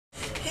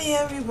Hey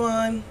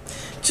everyone,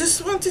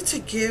 just wanted to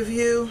give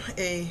you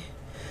a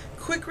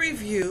quick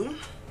review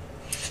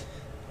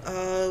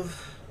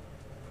of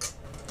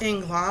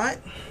Inglot.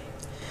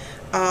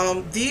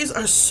 These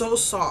are so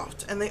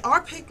soft and they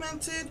are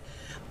pigmented,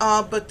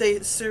 but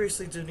they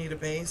seriously do need a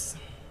base.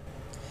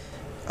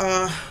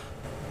 Uh,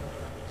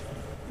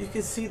 you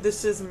can see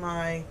this is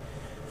my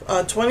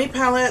 20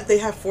 palette. They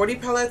have 40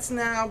 palettes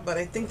now, but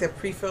I think they're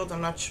pre-filled,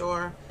 I'm not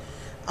sure.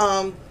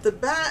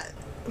 The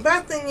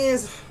bad thing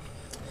is,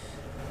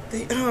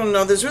 I don't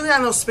know, there's really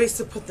not no space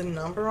to put the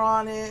number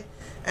on it,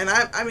 and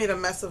I made a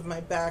mess of my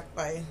back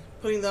by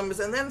putting numbers,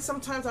 and then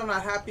sometimes I'm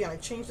not happy and I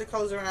change the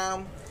colors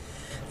around.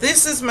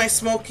 This is my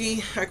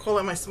smoky, I call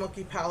it my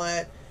smoky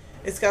palette.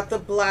 It's got the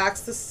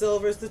blacks, the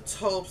silvers, the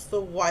taupes,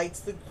 the whites,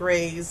 the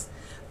grays,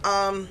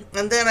 and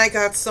then I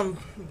got some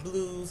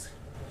blues.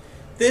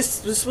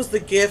 This was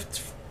the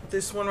gift,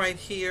 this one right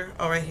here,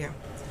 oh right here.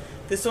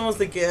 This one was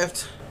the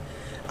gift.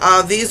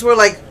 These were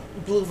like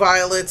blue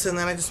violets, and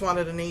then I just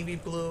wanted a navy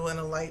blue and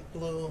a light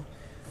blue.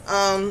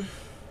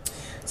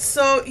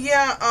 So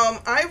yeah,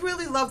 I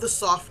really love the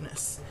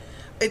softness.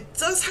 It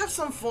does have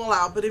some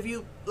fallout, but if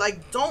you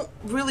like don't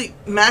really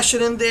mash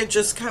it in there,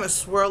 just kind of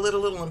swirl it a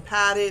little and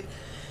pat it,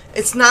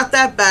 it's not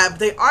that bad.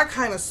 They are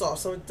kind of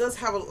soft, so it does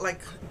have it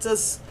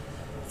does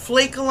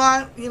flake a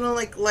lot, you know,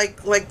 like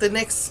the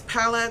NYX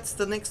palettes,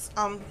 the NYX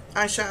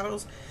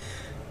eyeshadows.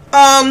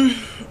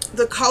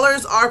 The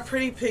colors are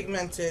pretty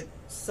pigmented.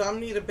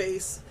 Some need a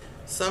base,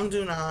 some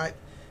do not.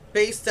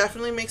 Base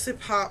definitely makes it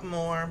pop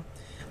more.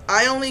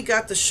 I only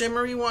got the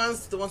shimmery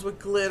ones, the ones with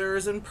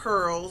glitters and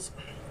pearls.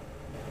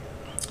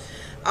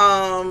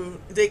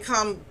 They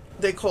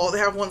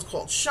have ones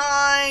called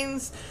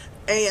Shines,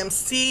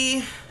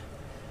 AMC,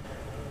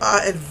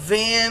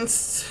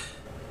 Advanced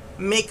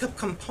Makeup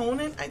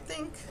Component, I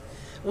think,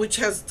 which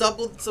has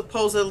double,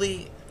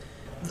 supposedly,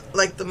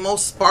 like the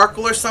most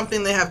sparkle or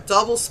something. They have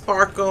double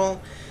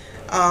sparkle.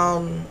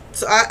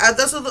 So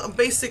those are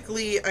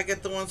basically, I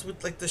get the ones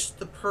with like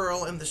the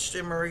pearl and the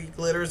shimmery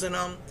glitters in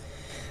them.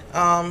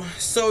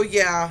 So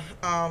yeah,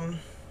 I've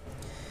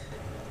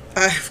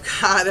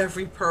got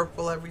every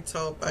purple, every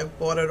taupe. I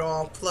bought it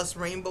all, plus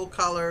rainbow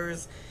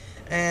colors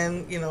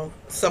and, you know,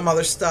 some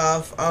other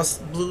stuff.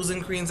 Blues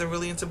and greens. I'm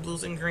really into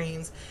blues and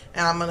greens,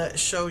 and I'm gonna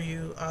show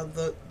you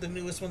the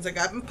newest ones I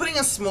got. I've been putting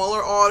in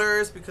smaller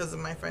orders because of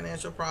my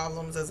financial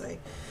problems, as I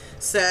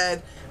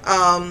said.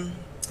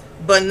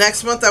 But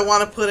next month I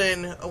want to put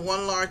in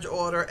one large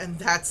order, and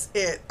that's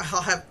it.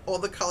 I'll have all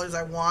the colors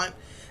I want.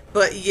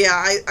 But yeah,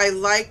 I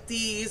like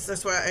these.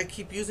 That's why I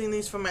keep using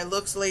these for my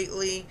looks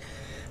lately.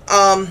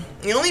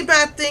 The only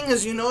bad thing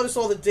is, you notice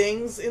all the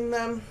dings in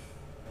them.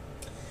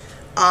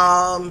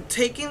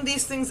 Taking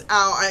these things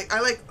out, I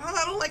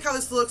don't like how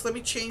this looks. Let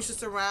me change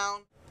this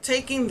around.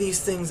 Taking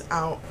these things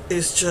out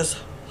is just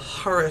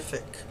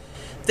horrific.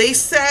 They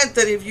said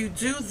that if you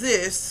do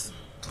this,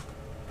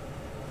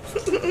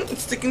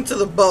 it's sticking to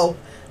the bow.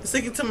 It's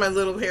sticking to my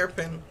little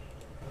hairpin.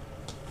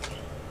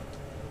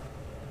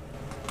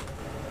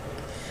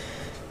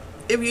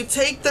 If you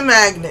take the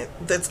magnet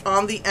that's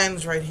on the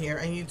ends right here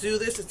and you do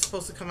this, it's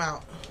supposed to come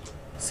out.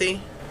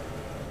 See?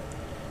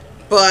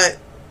 But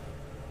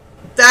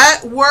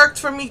that worked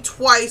for me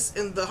twice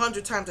in the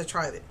 100 times I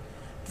tried it.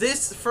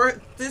 This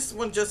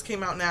one just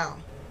came out now.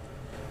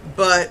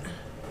 But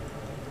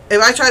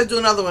if I try to do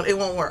another one, it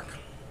won't work.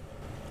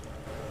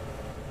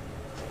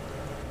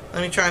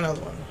 Let me try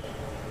another one.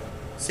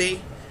 See?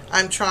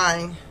 I'm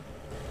trying.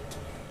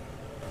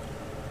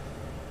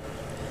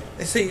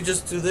 They say you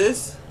just do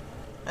this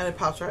and it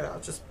pops right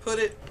out. Just put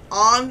it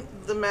on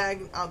the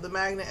magnet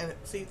and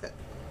see that.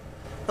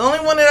 The only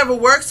one it ever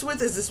works with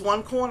is this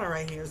one corner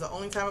right here. It's the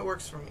only time it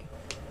works for me.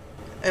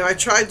 If I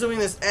try doing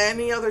this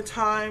any other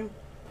time,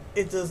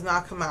 it does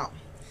not come out.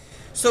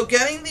 So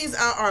getting these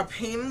out are a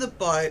pain in the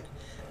butt.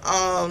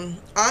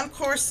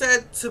 Encore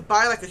said to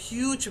buy like a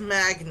huge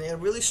magnet, a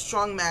really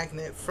strong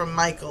magnet from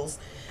Michaels,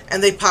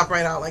 and they pop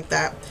right out like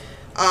that.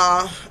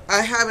 I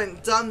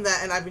haven't done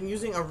that, and I've been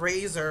using a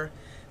razor,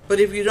 but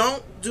if you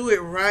don't do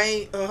it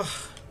right,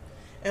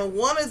 and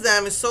one of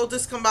them is so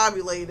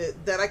discombobulated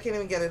that I can't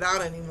even get it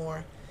out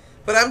anymore.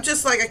 But I'm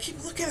just like, I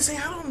keep looking and saying,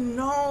 I don't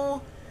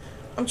know.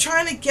 I'm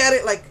trying to get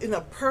it like in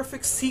a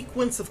perfect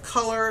sequence of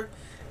color,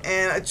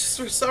 and I just,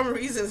 for some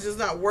reason, it's just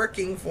not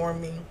working for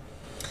me.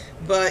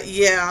 But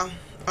yeah,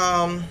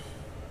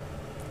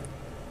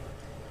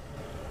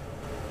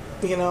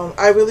 you know,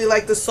 I really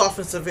like the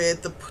softness of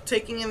it. The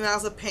taking it out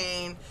is a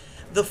pain.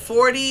 The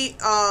 41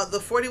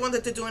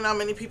 that they're doing now,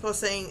 many people are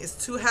saying is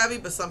too heavy,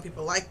 but some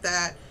people like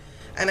that.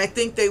 And I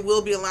think they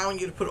will be allowing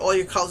you to put all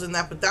your colors in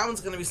that, but that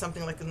one's going to be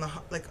something like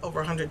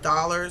over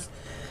 $100.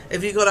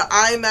 If you go to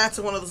IMAX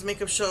or one of those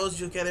makeup shows,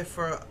 you'll get it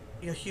for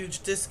a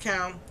huge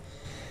discount.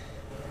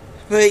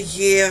 But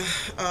yeah,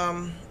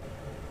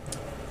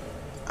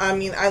 I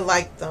mean, I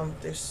like them.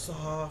 They're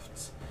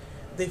soft.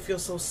 They feel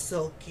so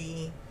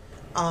silky.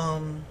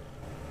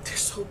 They're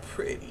so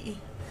pretty.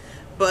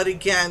 But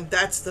again,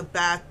 that's the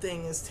bad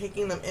thing, is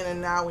taking them in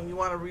and out when you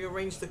want to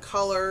rearrange the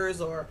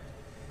colors, or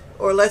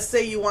or let's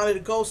say you wanted to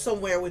go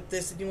somewhere with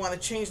this and you want to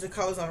change the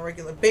colors on a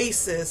regular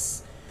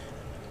basis,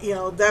 you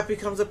know, that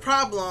becomes a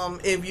problem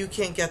if you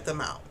can't get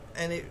them out.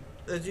 And it,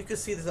 as you can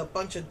see, there's a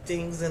bunch of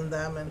dings in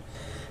them,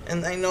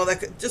 and I know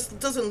that just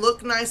doesn't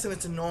look nice and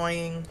it's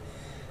annoying.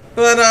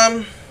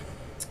 But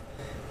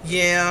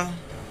yeah,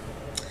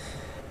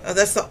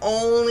 that's the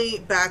only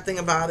bad thing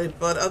about it.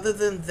 But other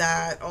than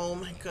that, oh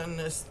my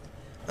goodness,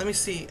 let me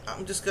see.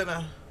 I'm just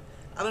gonna,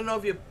 I don't know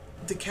if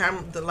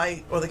the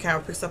light or the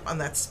camera picks up on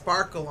that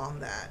sparkle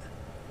on that.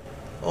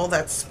 All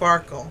that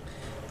sparkle.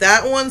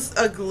 That one's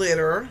a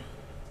glitter.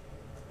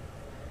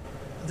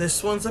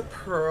 This one's a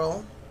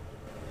pearl.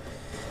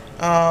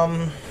 Let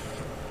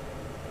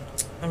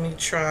me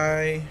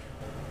try.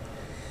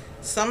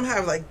 Some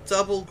have like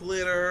double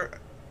glitter.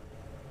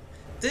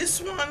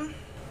 This one,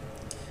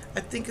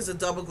 I think, is a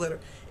double glitter.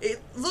 It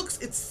looks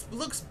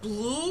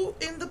blue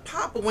in the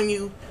pop, but when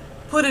you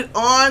put it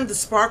on, the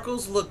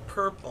sparkles look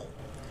purple.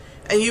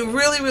 And you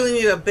really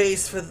need a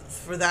base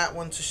for that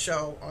one to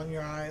show on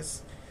your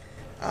eyes.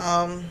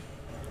 I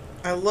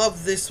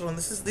love this one.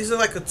 These are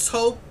like a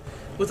taupe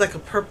with like a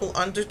purple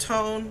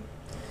undertone.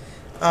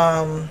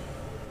 The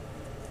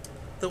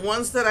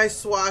ones that I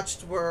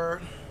swatched were,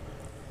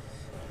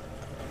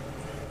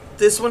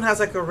 this one has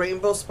like a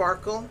rainbow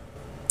sparkle.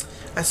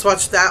 I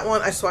swatched that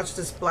one. I swatched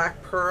this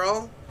black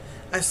pearl.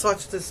 I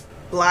swatched this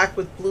black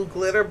with blue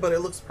glitter, but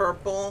it looks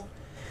purple.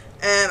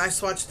 And I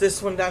swatched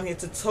this one down here.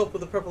 It's a taupe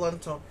with a purple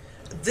undertone.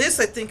 This,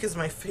 I think, is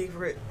my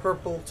favorite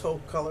purple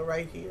taupe color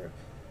right here.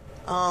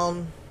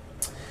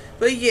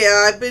 But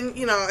yeah, I've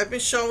been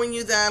showing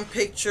you them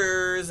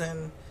pictures,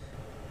 and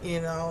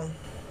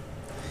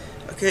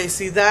okay,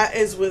 see, that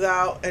is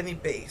without any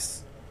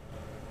base.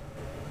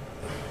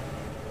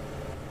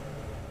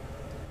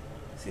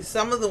 See,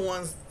 some of the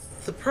ones,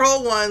 the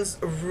pearl ones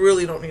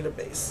really don't need a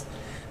base,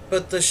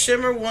 but the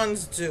shimmer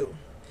ones do,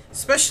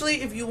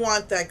 especially if you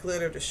want that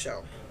glitter to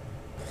show.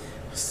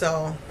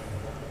 So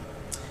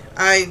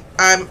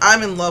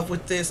I'm in love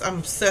with this. I'm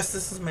obsessed.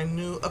 This is my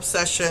new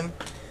obsession.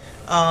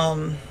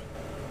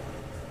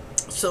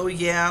 So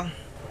yeah,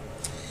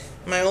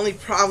 my only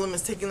problem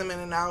is taking them in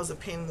and out is a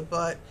pain in the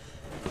butt.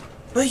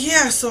 But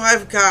yeah, so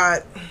I've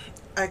got,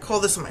 I call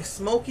this my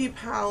smoky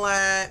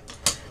palette.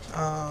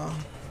 I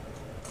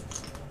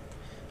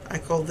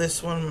call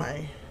this one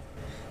my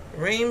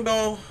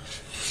rainbow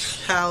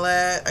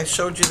palette. I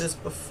showed you this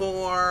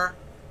before,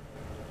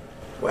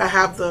 where I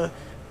have the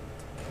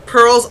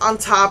pearls on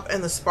top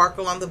and the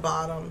sparkle on the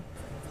bottom.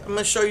 I'm going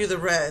to show you the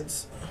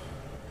reds.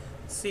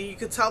 See, you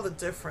can tell the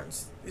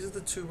difference. These are the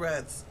two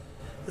reds.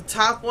 The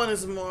top one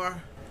is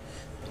more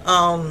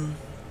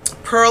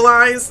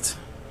pearlized,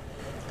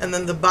 and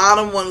then the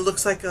bottom one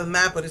looks like a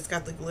matte, but it's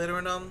got the glitter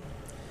in them.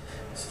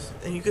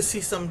 And you can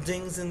see some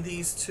dings in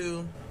these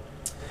too.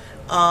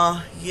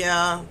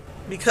 Yeah,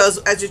 because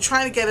as you're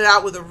trying to get it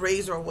out with a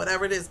razor or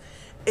whatever it is,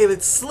 if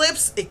it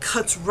slips, it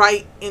cuts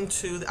right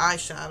into the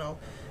eyeshadow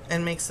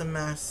and makes a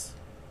mess.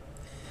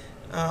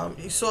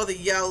 You saw the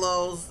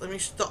yellows. I mean,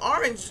 the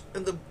orange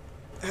in the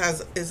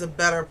is a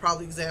better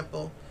probably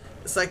example.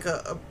 It's like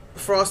a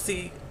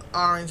frosty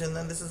orange, and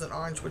then this is an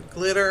orange with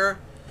glitter.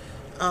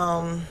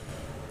 I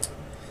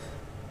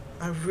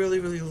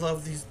really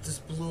love this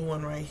blue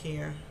one right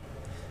here.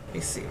 Let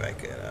me see if I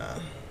could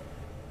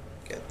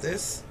get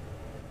this.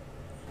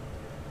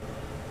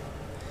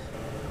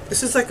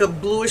 This is like a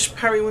bluish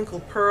periwinkle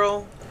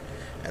pearl,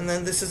 and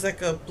then this is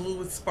like a blue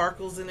with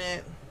sparkles in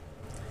it.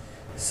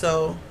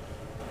 So,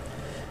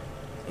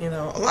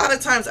 a lot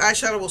of times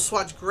eyeshadow will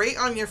swatch great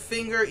on your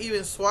finger,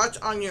 even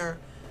swatch on your,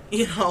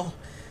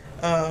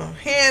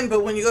 hand,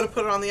 but when you go to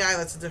put it on the eye,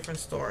 that's a different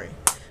story.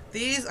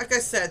 These, like I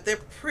said, they're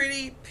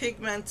pretty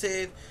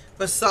pigmented,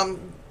 but some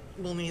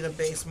will need a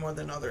base more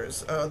than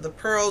others. The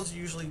pearls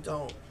usually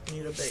don't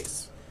need a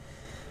base.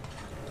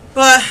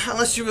 But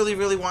unless you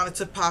really want it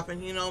to pop,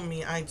 and you know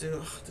me, I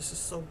do. This is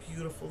so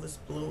beautiful, this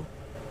blue.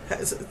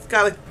 It's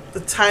got the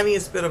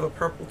tiniest bit of a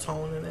purple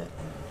tone in it.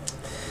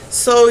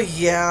 So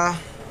yeah,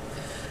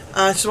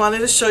 I just wanted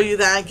to show you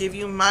that, give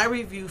you my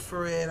review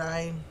for it.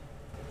 I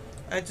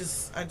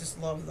just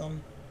love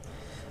them.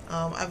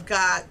 I've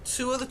got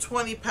 2 of the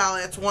 20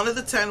 palettes, 1 of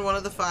the 10, 1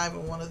 of the 5,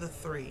 and 1 of the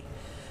 3.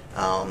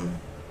 And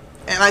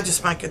I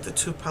just might get the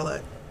 2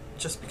 palette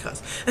just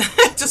because.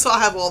 Just so I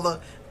have all the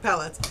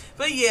palettes.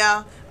 But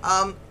yeah,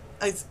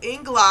 it's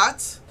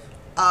Inglot,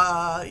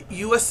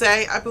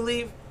 USA, I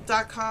believe,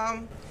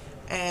 .com.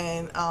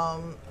 And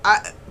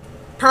I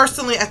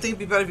personally, I think it'd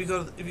be better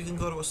if you can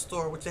go to a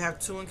store, which they have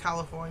 2 in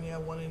California,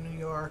 1 in New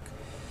York,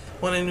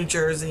 1 in New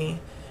Jersey,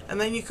 and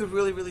then you could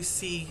really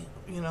see,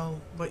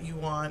 what you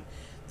want.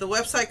 The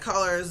website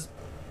colors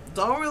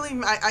don't really,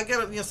 I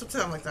get,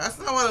 sometimes I'm like, that's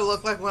not what it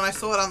looked like when I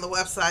saw it on the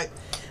website.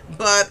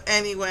 But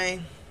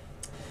anyway,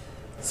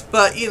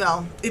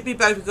 it'd be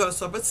better if you go to a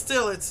store. But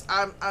still, it's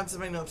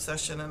my new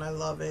obsession, and I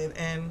love it.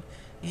 And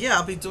yeah,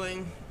 I'll be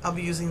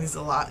using these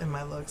a lot in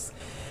my looks.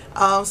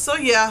 So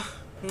yeah,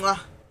 mwah.